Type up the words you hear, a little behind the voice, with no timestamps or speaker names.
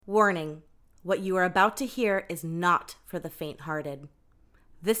Warning, what you are about to hear is not for the faint-hearted.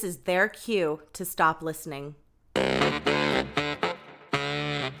 This is their cue to stop listening.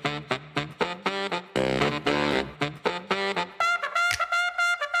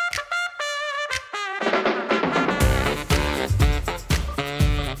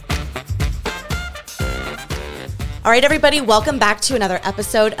 All right, everybody, welcome back to another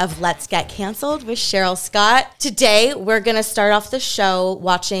episode of Let's Get Canceled with Cheryl Scott. Today, we're going to start off the show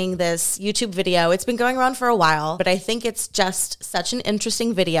watching this YouTube video. It's been going around for a while, but I think it's just such an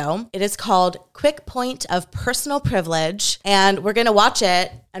interesting video. It is called Quick Point of Personal Privilege, and we're going to watch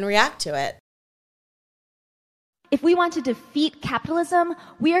it and react to it. If we want to defeat capitalism,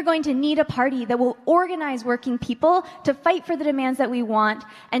 we are going to need a party that will organize working people to fight for the demands that we want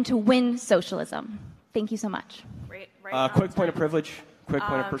and to win socialism. Thank you so much. Quick point of privilege. Quick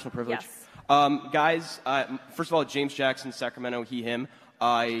point of personal privilege. Yes. Guys, first of all, James Jackson, Sacramento, he, him.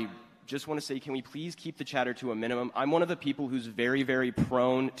 I just want to say, can we please keep the chatter to a minimum? I'm one of the people who's very, very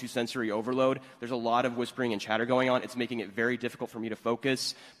prone to sensory overload. There's a lot of whispering and chatter going on. It's making it very difficult for me to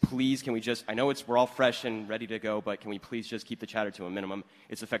focus. Please, can we just, I know we're all fresh and ready to go, but can we please just keep the chatter to a minimum?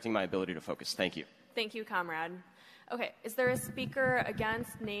 It's affecting my ability to focus. Thank you. Thank you, comrade. Okay, is there a speaker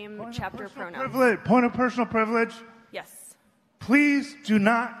against name, chapter, pronoun? Point of personal privilege. Yes. Please do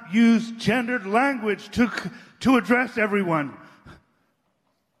not use gendered language to address everyone.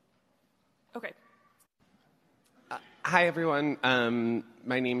 Okay. Hi, everyone.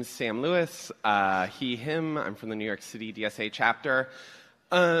 My name is Sam Lewis. He, him. I'm from the New York City DSA chapter.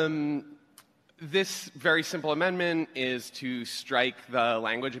 This very simple amendment is to strike the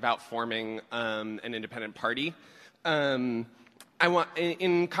language about forming an independent party. I want,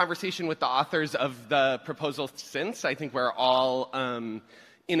 in conversation with the authors of the proposal since, I think we're all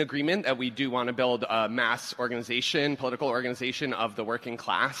in agreement that we do want to build a mass organization, political organization of the working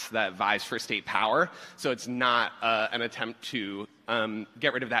class that vies for state power. So it's not an attempt to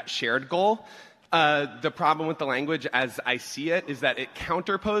get rid of that shared goal. The problem with the language, as I see it, is that it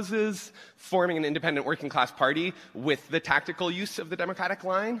counterposes forming an independent working class party with the tactical use of the Democratic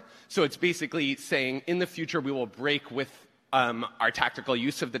line. So it's basically saying, in the future, we will break with our tactical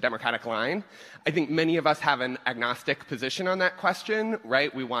use of the Democratic line. I think many of us have an agnostic position on that question,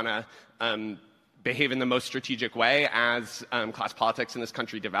 right? We want to behave in the most strategic way as class politics in this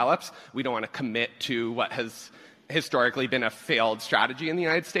country develops. We don't want to commit to what has historically been a failed strategy in the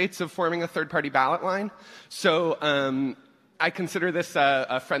United States of forming a third-party ballot line. So I consider this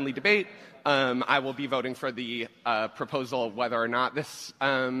a friendly debate. I will be voting for the proposal whether or not this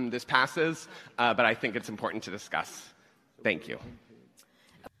passes, but I think it's important to discuss. Thank you.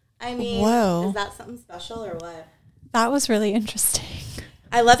 I mean, Whoa. Is that something special or what? That was really interesting.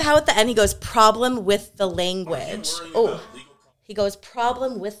 I love how at the end he goes, problem with the language. He goes,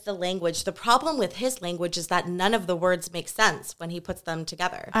 problem with the language. The problem with his language is that none of the words make sense when he puts them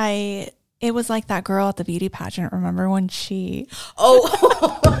together. It was like that girl at the beauty pageant. Remember when she...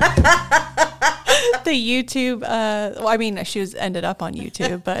 Oh, the YouTube, she ended up on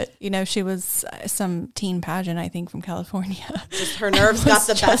YouTube, but, she was some teen pageant, I think, from California. just her nerves got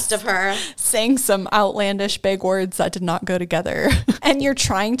the best of her. Saying some outlandish big words that did not go together. And you're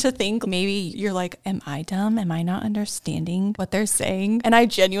trying to think, maybe you're like, am I dumb? Am I not understanding what they're saying? And I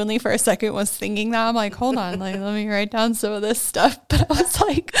genuinely, for a second, was thinking that. I'm like, hold on, let me write down some of this stuff. But I was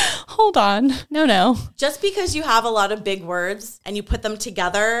like, hold on. No. Just because you have a lot of big words and you put them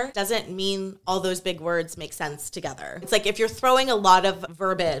together doesn't mean all those big words make sense together. It's like if you're throwing a lot of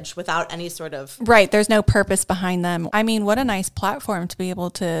verbiage without any sort of... Right, there's no purpose behind them. I mean, what a nice platform to be able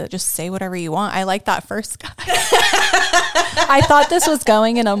to just say whatever you want. I like that first guy. I thought this was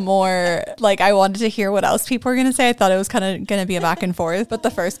going in a more, I wanted to hear what else people were going to say. I thought it was kind of going to be a back and forth. But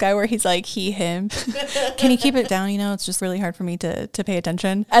the first guy where he's like, he, him. Can you keep it down? It's just really hard for me to pay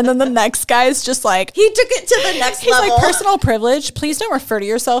attention. And then the next guy is just like... He took it to the next level. He's like, personal privilege. Please don't refer to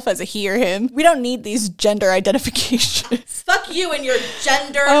yourself as a he or him. We don't need these gender identifications. Fuck you and your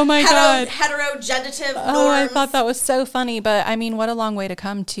gender. Oh my God. Heterogenerative norms. Oh, I thought that was so funny. But I mean, what a long way to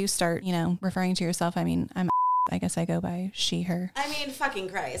come to start, referring to yourself. I mean, I guess I go by she, her. I mean, fucking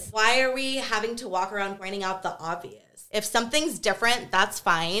Christ. Why are we having to walk around pointing out the obvious? If something's different, that's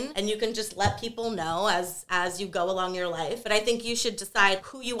fine. And you can just let people know as you go along your life. But I think you should decide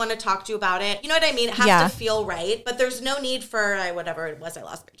who you want to talk to about it. You know what I mean? It has to feel right. But there's no need for whatever it was. I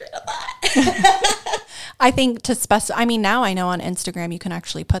lost my train of thought. I think to specify, I mean, now I know on Instagram you can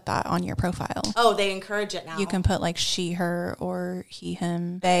actually put that on your profile. Oh, they encourage it now. You can put like she, her, or he,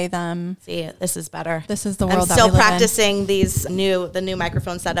 him, they, them. See, this is better. This is the world I'm that still we live in. practicing the new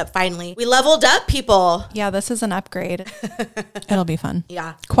microphone setup. Finally, we leveled up, people. Yeah, this is an upgrade. It'll be fun.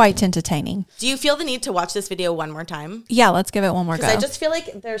 Yeah. Quite entertaining. Do you feel the need to watch this video one more time? Yeah, let's give it one more go. Because I just feel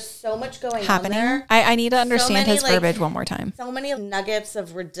like there's so much going happening. on there. I need to understand many, his verbiage one more time. So many nuggets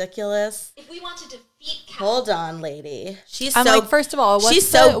of ridiculous. If we want to defeat Hold on, lady. She's I'm so like, first of all, she's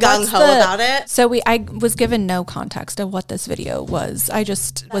so gung ho about it. So I was given no context of what this video was. I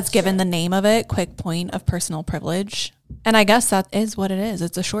just was given the name of it, quick point of personal privilege. And I guess that is what it is.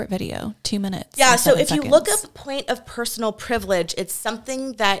 It's a short video, 2 minutes. Yeah, and so 7 if seconds. you look up point of personal privilege, it's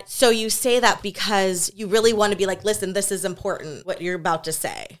something that, so you say that because you really want to be like, listen, this is important, what you're about to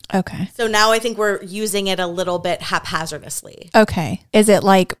say. Okay. So now I think we're using it a little bit haphazardly. Okay. Is it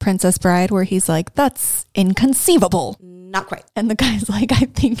like Princess Bride where he's like, that's inconceivable? Not quite. And the guy's like, I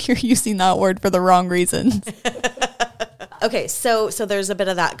think you're using that word for the wrong reasons. Okay, so there's a bit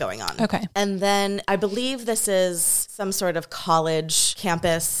of that going on. Okay. And then I believe this is some sort of college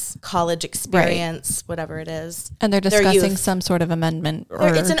campus, college experience, whatever it is. And they're Their discussing youth. some sort of amendment. Or,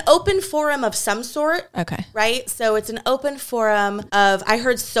 It's an open forum of some sort. Okay. Right? So it's an open forum of, I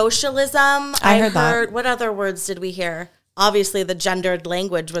heard socialism. I heard that. What other words did we hear? Obviously, the gendered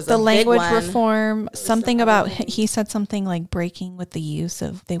language was the a big language one. reform, something about, he said something like breaking with the use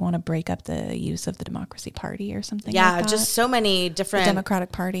of, they want to break up the use of the Democracy Party or something Yeah, like that. just so many The different,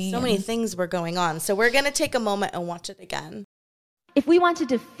 Democratic Party. so many things were going on. So we're going to take a moment and watch it again. If we want to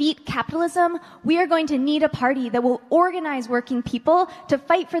defeat capitalism, we are going to need a party that will organize working people to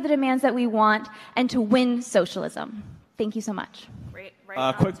fight for the demands that we want and to win socialism. Thank you so much. Quick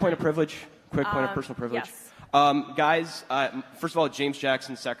point of privilege. Quick point of personal privilege. Yes. Guys, first of all, James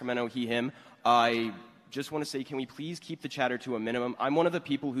Jackson, Sacramento, he, him. I just want to say, can we please keep the chatter to a minimum? I'm one of the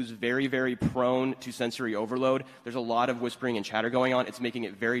people who's very, very prone to sensory overload. There's a lot of whispering and chatter going on. It's making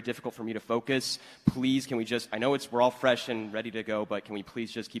it very difficult for me to focus. Please, can we just, I know we're all fresh and ready to go, but can we please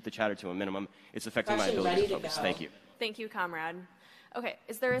just keep the chatter to a minimum? It's affecting my Fresh and ability ready to to focus. go. Thank you. Thank you, comrade. Okay,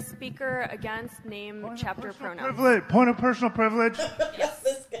 is there a speaker against name, chapter, pronouns? Point of personal privilege.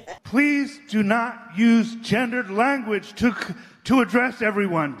 Please do not use gendered language to address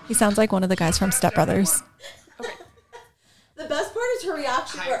everyone. He sounds like one of the guys from Step Brothers. The best part is her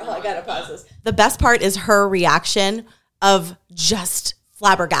reaction. I gotta pause this. The best part is her reaction of just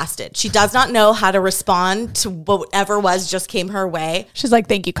flabbergasted. She does not know how to respond to whatever just came her way. She's like,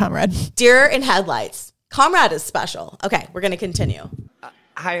 thank you, comrade. Deer in headlights. Comrade is special. Okay, we're gonna continue.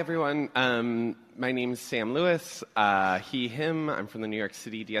 Hi, everyone. My name's Sam Lewis. He, him. I'm from the New York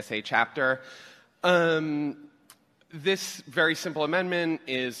City DSA chapter. This very simple amendment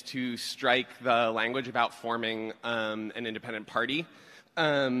is to strike the language about forming an independent party.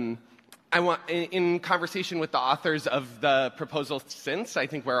 I want, in conversation with the authors of the proposal since, I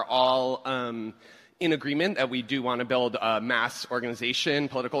think we're all in agreement that we do want to build a mass organization,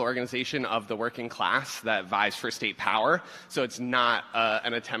 political organization of the working class that vies for state power. So it's not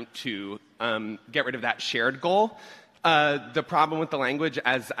an attempt to get rid of that shared goal. The problem with the language,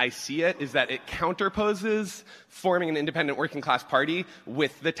 as I see it, is that it counterposes forming an independent working class party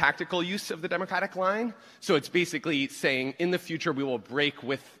with the tactical use of the Democratic line. So it's basically saying, in the future, we will break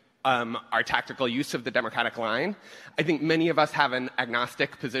with our tactical use of the Democratic line. I think many of us have an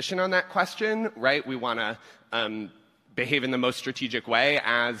agnostic position on that question, right? We want to behave in the most strategic way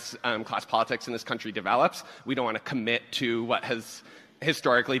as class politics in this country develops. We don't want to commit to what has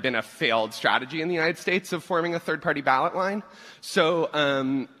historically been a failed strategy in the United States of forming a third-party ballot line. So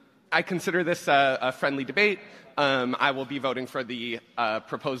I consider this a friendly debate. I will be voting for the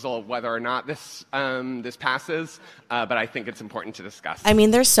proposal whether or not this passes, but I think it's important to discuss. I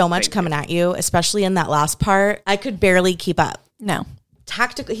mean, there's so much coming at you, especially in that last part. I could barely keep up. No.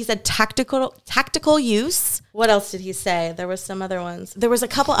 Tactical. He said tactical use. What else did he say? There was some other ones. There was a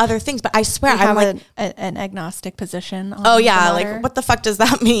couple other things, but I swear I have I'm like, an agnostic position. On oh yeah, the matter. like what the fuck does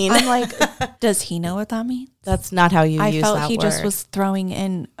that mean? I'm like, does he know what that means? That's not how you I use felt that he word. just was throwing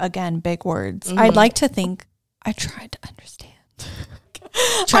in, again, big words. I'd like to think I tried to understand.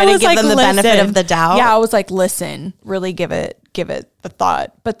 Try to give them the benefit of the doubt. Yeah, I was like, listen, really give it the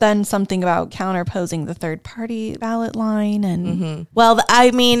thought. But then something about counterposing the third party ballot line and Well,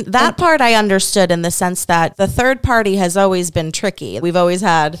 I mean, that part I understood in the sense that the third party has always been tricky. We've always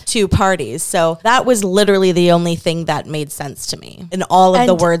had two parties. So that was literally the only thing that made sense to me in all of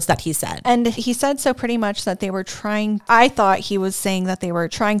the words that he said. And he said so pretty much that they were trying, I thought he was saying that they were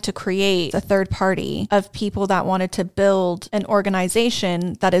trying to create a third party of people that wanted to build an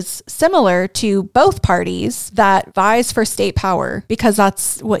organization that is similar to both parties that vies for state power, because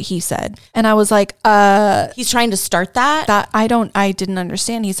that's what he said. And I was like, He's trying to start that? I didn't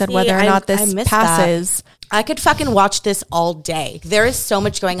understand. He said whether or not this passes. I could fucking watch this all day. There is so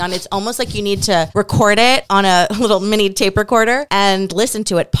much going on. It's almost like you need to record it on a little mini tape recorder and listen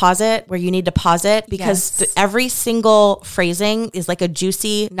to it. Pause it where you need to pause it, because every single phrasing is like a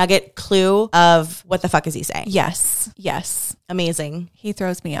juicy nugget clue of what the fuck is he saying. Yes. Amazing. He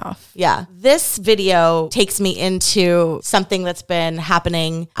throws me off. Yeah. This video takes me into something that's been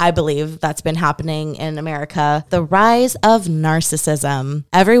happening, I believe that's been happening in America, the rise of narcissism.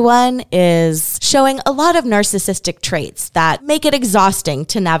 Everyone is showing a lot of narcissistic traits that make it exhausting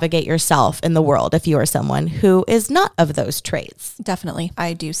to navigate yourself in the world if you are someone who is not of those traits. Definitely.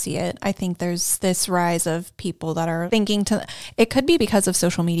 I do see it. I think there's this rise of people that are thinking it could be because of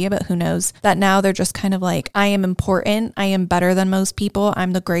social media, but who knows, that now they're just kind of like, I am important. I am better than most people.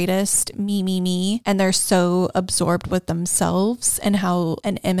 I'm the greatest. Me. And they're so absorbed with themselves and how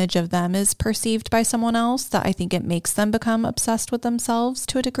an image of them is perceived by someone else that I think it makes them become obsessed with themselves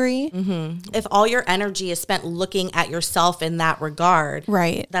to a degree. If all your energy is spent looking at yourself in that regard,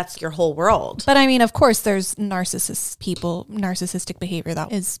 right, that's your whole world. But I mean, of course, there's narcissistic behavior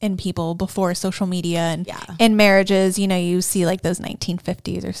that is in people before social media and in marriages. You know, you see like those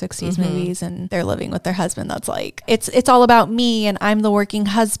 1950s or 60s movies, and they're living with their husband. That's like it's all about me, and I'm the working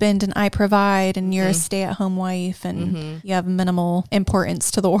husband, and I provide, and you're a stay-at-home wife, and you have minimal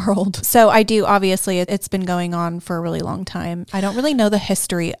importance to the world. So I do, obviously, it's been going on for a really long time. I don't really know the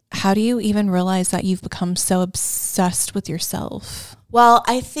history. How do you even realize that you've become so obsessed with yourself? Well,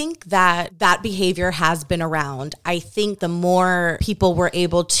 I think that behavior has been around. I think the more people were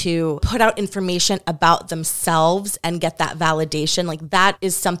able to put out information about themselves and get that validation, like that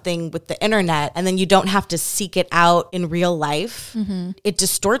is something with the internet, and then you don't have to seek it out in real life. It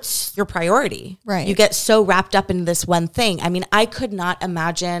distorts your priority. Right. You get so wrapped up in this one thing. I mean, I could not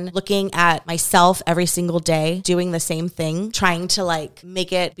imagine looking at myself every single day, doing the same thing, trying to like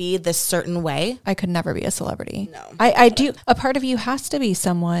make it be this certain way. I could never be a celebrity. No. I do. A part of you has to be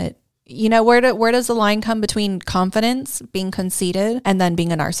somewhat, you know, where does the line come between confidence, being conceited, and then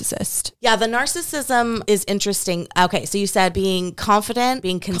being a narcissist? Yeah, the narcissism is interesting. Okay, so you said being confident,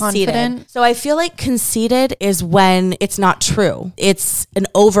 being conceited. So I feel like conceited is when it's not true. It's an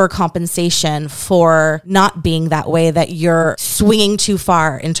overcompensation for not being that way, that you're swinging too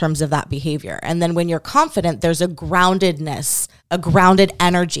far in terms of that behavior. And then when you're confident, there's a groundedness, a grounded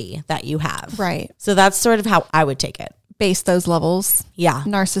energy that you have. Right. So that's sort of how I would take it. Base those levels. Yeah.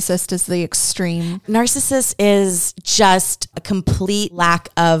 Narcissist is the extreme. Narcissist is just a complete lack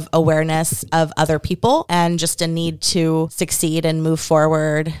of awareness of other people and just a need to succeed and move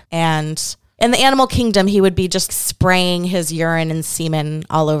forward. And in the animal kingdom, he would be just spraying his urine and semen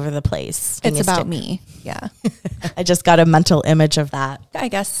all over the place. It's about me. Yeah. I just got a mental image of that. I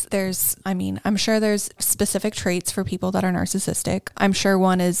guess I'm sure there's specific traits for people that are narcissistic. I'm sure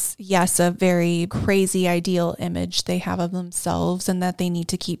one is, yes, a very crazy ideal image they have of themselves and that they need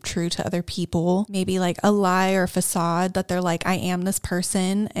to keep true to other people. Maybe like a lie or facade that they're like, I am this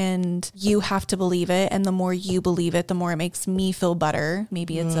person and you have to believe it. And the more you believe it, the more it makes me feel better.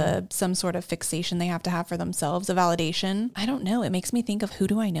 Maybe it's some sort of fixation they have to have for themselves, a validation. I don't know. It makes me think of who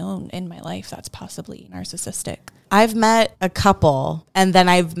do I know in my life that's possibly narcissistic. I've met a couple, and then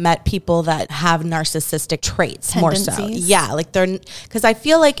I've met people that have narcissistic traits more so. Yeah, like because I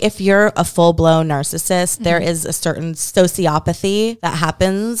feel like if you're a full-blown narcissist, there is a certain sociopathy that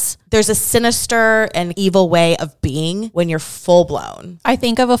happens. There's a sinister and evil way of being when you're full-blown. I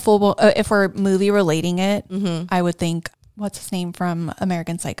think of a full-blown, if we're movie relating it, I would think, what's his name from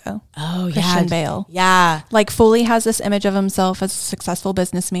American Psycho? Oh, yeah. Christian Bale. Yeah. Like fully has this image of himself as a successful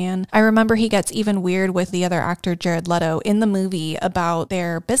businessman. I remember he gets even weird with the other actor, Jared Leto, in the movie about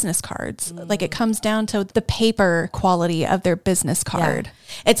their business cards. Like it comes down to the paper quality of their business card. Yeah.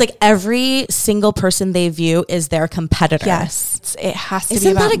 It's like every single person they view is their competitor. Yes. It has to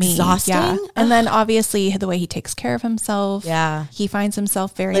Isn't be about that me. exhausting? Yeah. And then obviously the way he takes care of himself. Yeah. He finds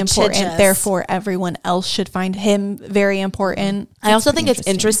himself very Litigious. important. Therefore, everyone else should find him very important. I also think it's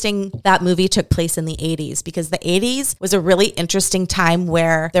interesting that movie took place in the 80s because the 80s was a really interesting time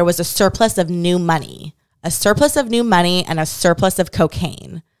where there was a surplus of new money, a surplus of new money and a surplus of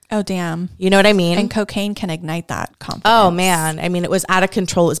cocaine. Oh, damn. You know what I mean? And cocaine can ignite that confidence. Oh, man. I mean, it was out of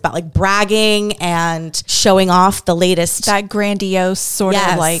control. It was about like bragging and showing off the latest. That grandiose sort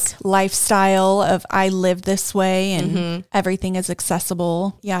of like lifestyle of I live this way and everything is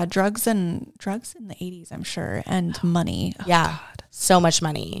accessible. Yeah, drugs in the 80s, I'm sure, and money. Oh, yeah. God. So much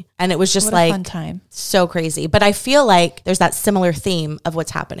money. And it was just What like a fun time. So crazy. But I feel like there's that similar theme of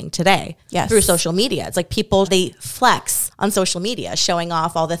what's happening today through social media. It's like people, they flex on social media, showing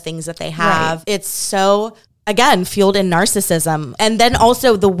off all the things that they have. Right. It's so, again, fueled in narcissism. And then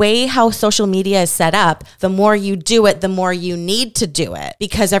also the way how social media is set up, the more you do it, the more you need to do it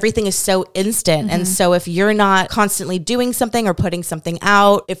because everything is so instant. And so if you're not constantly doing something or putting something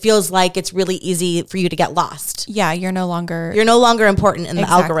out, it feels like it's really easy for you to get lost. Yeah, you're no longer important in the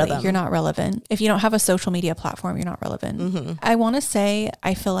algorithm. You're not relevant. If you don't have a social media platform, you're not relevant. I want to say,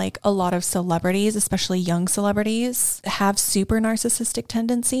 I feel like a lot of celebrities, especially young celebrities, have super narcissistic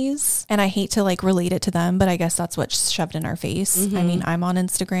tendencies. And I hate to like relate it to them, but I guess that's what's shoved in our face. I mean, I'm on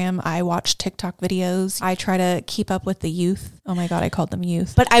Instagram. I watch TikTok videos. I try to keep up with the youth. Oh my God, I called them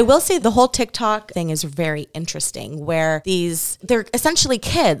youth. But I will say the whole TikTok thing is very interesting where they're essentially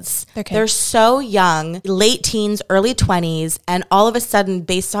kids. They're so young, late teens, early 20s. And all of a sudden,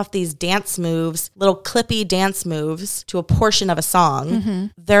 based off these dance moves, little clippy dance moves to a portion of a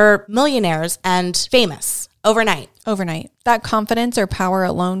song, they're millionaires and famous overnight. That confidence or power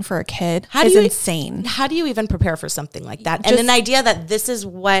alone for a kid is insane. How do you even prepare for something like that? And an idea that this is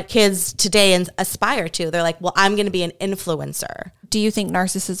what kids today aspire to. They're like, well, I'm going to be an influencer. Do you think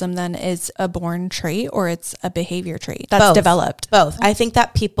narcissism then is a born trait or it's a behavior trait that's developed? Both. I think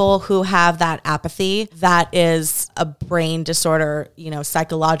that people who have that apathy, that is a brain disorder,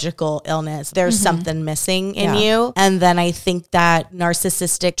 psychological illness. There's something missing in you. And then I think that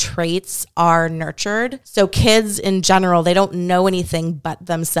narcissistic traits are nurtured. So kids in general, they don't know anything but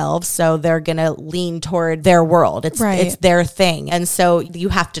themselves. So they're going to lean toward their world. It's their thing. And so you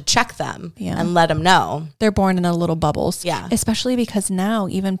have to check them and let them know. They're born in a little bubbles. Yeah. Especially because now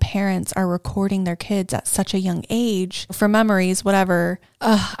even parents are recording their kids at such a young age for memories, whatever.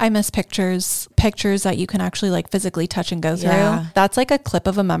 I miss pictures that you can actually like physically touch and go through. Yeah. That's like a clip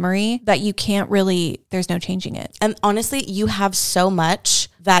of a memory that you can't really, there's no changing it. And honestly, you have so much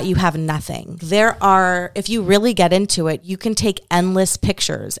that you have nothing. If you really get into it, you can take endless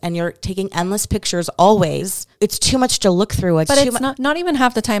pictures and you're taking endless pictures always. It's too much to look through. But it's not even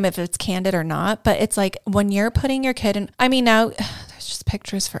half the time if it's candid or not, but it's like when you're putting your kid in, I mean, now there's just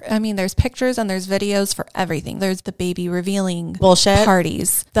pictures there's pictures and there's videos for everything. There's the baby revealing bullshit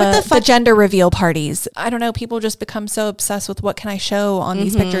parties, the gender reveal parties. I don't know. People just become so obsessed with what can I show on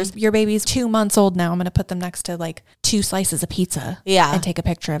these pictures. Your baby's 2 months old now. I'm going to put them next to like 2 slices of pizza and take a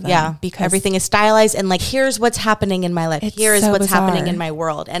picture of them. Yeah. Because everything is stylized and like, here's what's happening in my life. Here is what's happening in my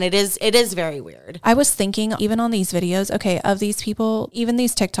world. And it is very weird. I was thinking even on these videos, of these people, even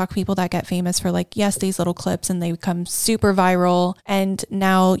these TikTok people that get famous for like, these little clips and they become super viral. And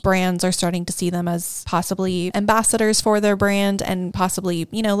now brands are starting to see them as possibly ambassadors for their brand and possibly,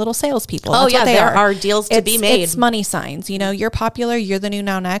 little salespeople. Oh, yeah, there are deals to be made. It's money signs. You're popular. You're the new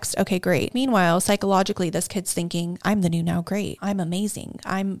now next. Okay, great. Meanwhile, psychologically, this kid's thinking, I'm the new now great. I'm amazing.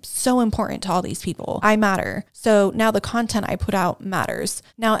 I'm so important to all these people. I matter. So now the content I put out matters.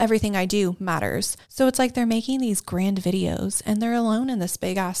 Now everything I do matters. So it's like they're making these grand videos and they're alone in this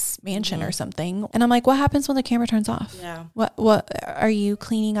big ass mansion or something. And I'm like, what happens when the camera turns off? Yeah. What are you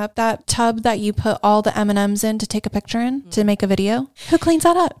cleaning up that tub that you put all the M&Ms in to take a picture in to make a video? Who cleans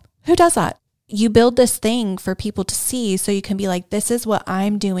that up? Who does that? You build this thing for people to see so you can be like, this is what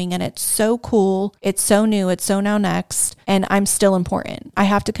I'm doing and it's so cool. It's so new. It's so now next. And I'm still important. I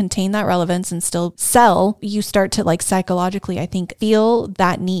have to contain that relevance and still sell. You start to like psychologically, I think, feel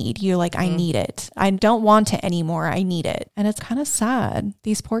that need. You're like, I need it. I don't want it anymore. I need it. And it's kind of sad.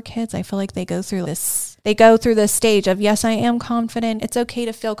 These poor kids, I feel like they go through this stage of, yes, I am confident. It's okay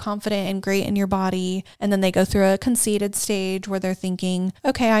to feel confident and great in your body. And then they go through a conceited stage where they're thinking,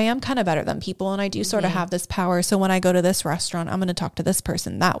 okay, I am kind of better than people. And I do sort of have this power. So when I go to this restaurant, I'm going to talk to this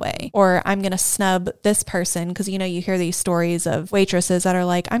person that way. Or I'm going to snub this person. Because, you hear these stories of waitresses that are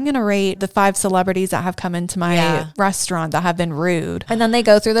like, I'm going to rate the 5 celebrities that have come into my restaurant that have been rude. And then they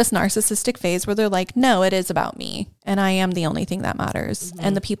go through this narcissistic phase where they're like, no, it is about me. And I am the only thing that matters.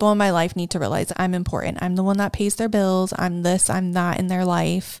 And the people in my life need to realize I'm important. I'm the one that pays their bills. I'm this, I'm that in their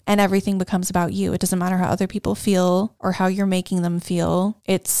life. And everything becomes about you. It doesn't matter how other people feel or how you're making them feel.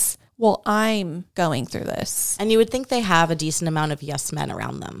 It's well, I'm going through this. And you would think they have a decent amount of yes men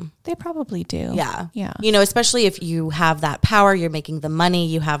around them. They probably do. Yeah. Yeah. You know, especially if you have that power, you're making the money,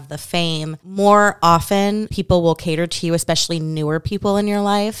 you have the fame. More often, people will cater to you, especially newer people in your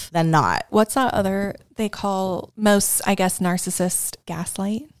life, than not. What's that other they call most, I guess, narcissist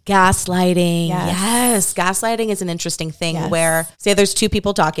gaslight? Gaslighting. Yes. Yes. Gaslighting is an interesting thing Yes. where, say there's two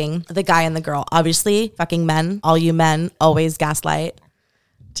people talking, the guy and the girl. Obviously, fucking men, all you men always gaslight.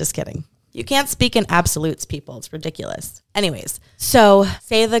 Just kidding. You can't speak in absolutes, people. It's ridiculous. Anyways, so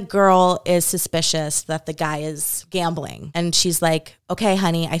say the girl is suspicious that the guy is gambling and she's like, okay,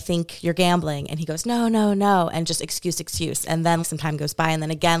 honey, I think you're gambling. And he goes, no, no, no. And just excuse. And then some time goes by. And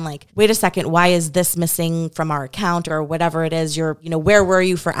then again, like, wait a second, why is this missing from our account or whatever it is? Where were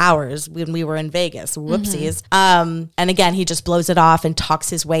you for hours when we were in Vegas? Whoopsies. And again, he just blows it off and talks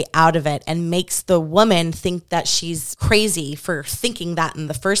his way out of it and makes the woman think that she's crazy for thinking that in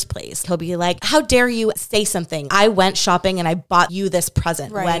the first place. He'll be like, how dare you say something? I went shopping and I bought you this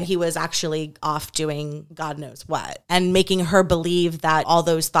present when he was actually off doing God knows what, and making her believe that all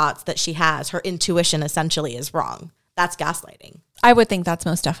those thoughts that she has, her intuition essentially is wrong. That's gaslighting. I would think that's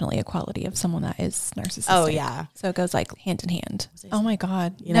most definitely a quality of someone that is narcissistic. Oh, yeah. So it goes like hand in hand. Oh my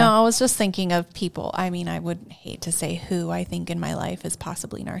God. You know? No, I was just thinking of people. I mean, I would hate to say who I think in my life is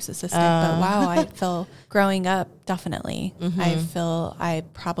possibly narcissistic, but wow, I feel growing up, definitely. I feel I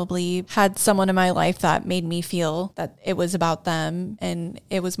probably had someone in my life that made me feel that it was about them and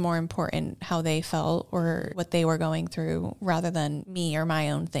it was more important how they felt or what they were going through rather than me or my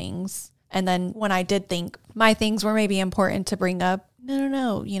own things. And then when I did think my things were maybe important to bring up,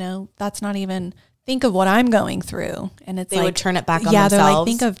 no, that's not even, think of what I'm going through. And it's They would turn it back on themselves.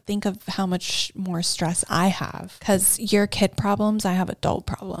 They're like, think of how much more stress I have. Because your kid problems, I have adult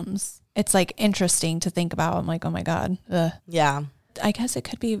problems. It's like interesting to think about. I'm like, oh my God. Ugh. Yeah. I guess it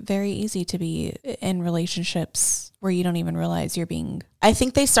could be very easy to be in relationships where you don't even realize you're being. I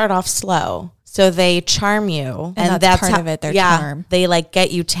think they start off slow. So they charm you. And that's part of it, their charm. They like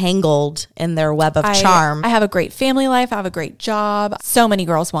get you tangled in their web of charm. I have a great family life. I have a great job. So many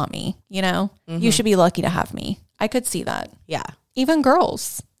girls want me, You should be lucky to have me. I could see that. Yeah. Even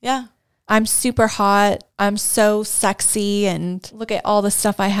girls. Yeah. I'm super hot. I'm so sexy and look at all the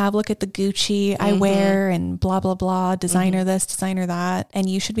stuff I have. Look at the Gucci I wear and blah, blah, blah. Designer this, designer that. And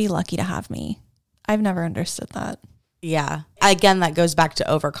you should be lucky to have me. I've never understood that. Yeah. Again, that goes back to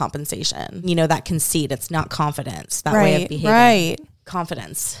overcompensation. That conceit. It's not confidence. That way of behaving. Right.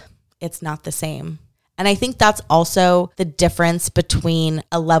 Confidence. It's not the same. And I think that's also the difference between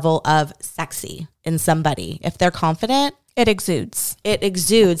a level of sexy in somebody. If they're confident, it exudes.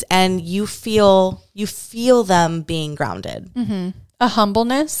 And you feel them being grounded. Mm-hmm. A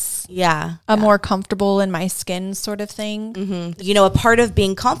humbleness. Yeah. A more comfortable in my skin sort of thing. Mm-hmm. A part of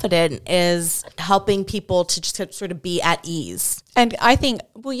being confident is helping people to just sort of be at ease. And I think,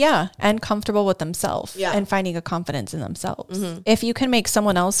 and comfortable with themselves and finding a confidence in themselves. Mm-hmm. If you can make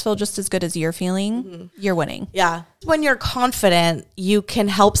someone else feel just as good as you're feeling, you're winning. Yeah. When you're confident, you can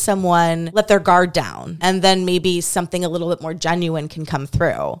help someone let their guard down, and then maybe something a little bit more genuine can come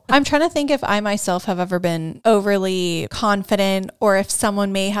through. I'm trying to think if I myself have ever been overly confident, or if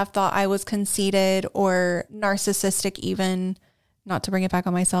someone may have thought I was conceited or narcissistic even. Not to bring it back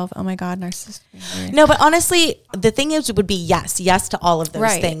on myself. Oh my God, narcissistic. No, but honestly, the thing is, it would be yes to all of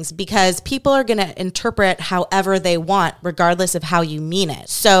those things, because people are going to interpret however they want, regardless of how you mean it.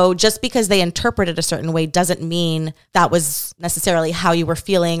 So just because they interpret it a certain way doesn't mean that was necessarily how you were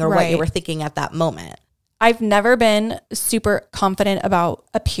feeling or what you were thinking at that moment. I've never been super confident about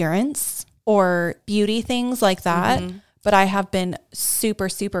appearance or beauty things like that. Mm-hmm. But I have been super,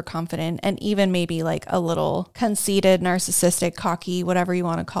 super confident and even maybe like a little conceited, narcissistic, cocky, whatever you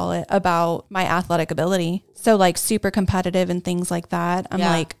want to call it, about my athletic ability. So like super competitive and things like that. I'm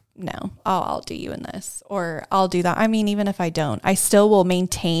like, no, I'll do you in this, or I'll do that. I mean, even if I don't, I still will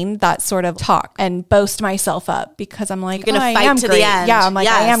maintain that sort of talk and boast myself up, because I'm like, you're gonna fight to great. the end. Yeah, I'm like,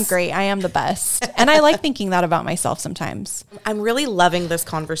 I am great. I am the best. And I like thinking that about myself sometimes. I'm really loving this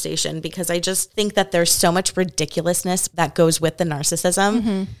conversation, because I just think that there's so much ridiculousness that goes with the narcissism.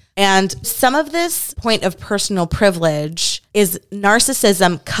 Mm-hmm. And some of this point of personal privilege is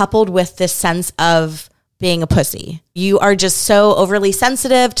narcissism coupled with this sense of being a pussy. You are just so overly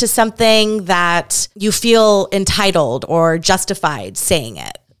sensitive to something that you feel entitled or justified saying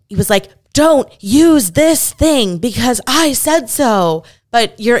it. He was like, don't use this thing because I said so.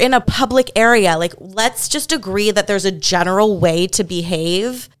 But you're in a public area. Like, let's just agree that there's a general way to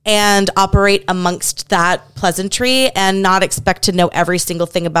behave and operate amongst that pleasantry and not expect to know every single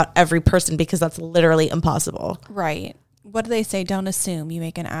thing about every person, because that's literally impossible. Right. what do they say? Don't assume. You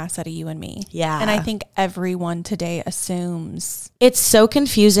make an ass out of you and me. Yeah. And I think everyone today assumes. It's so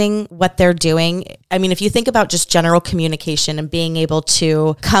confusing what they're doing. I mean, if you think about just general communication and being able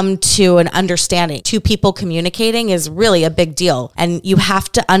to come to an understanding, two people communicating is really a big deal. And you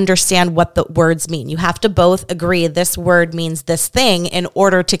have to understand what the words mean. You have to both agree this word means this thing in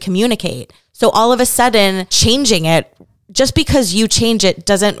order to communicate. So all of a sudden, changing it, just because you change it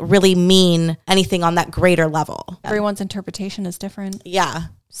doesn't really mean anything on that greater level. Everyone's interpretation is different. Yeah.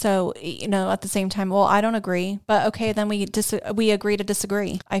 So, at the same time, well, I don't agree, but okay, then we agree to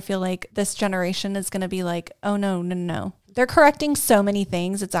disagree. I feel like this generation is going to be like, oh, no. They're correcting so many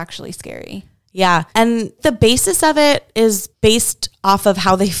things. It's actually scary. Yeah. And the basis of it is based off of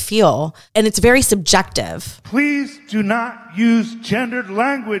how they feel. And it's very subjective. Please do not use gendered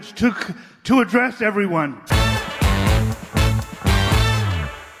language to address everyone.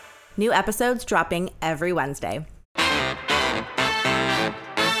 New episodes dropping every Wednesday.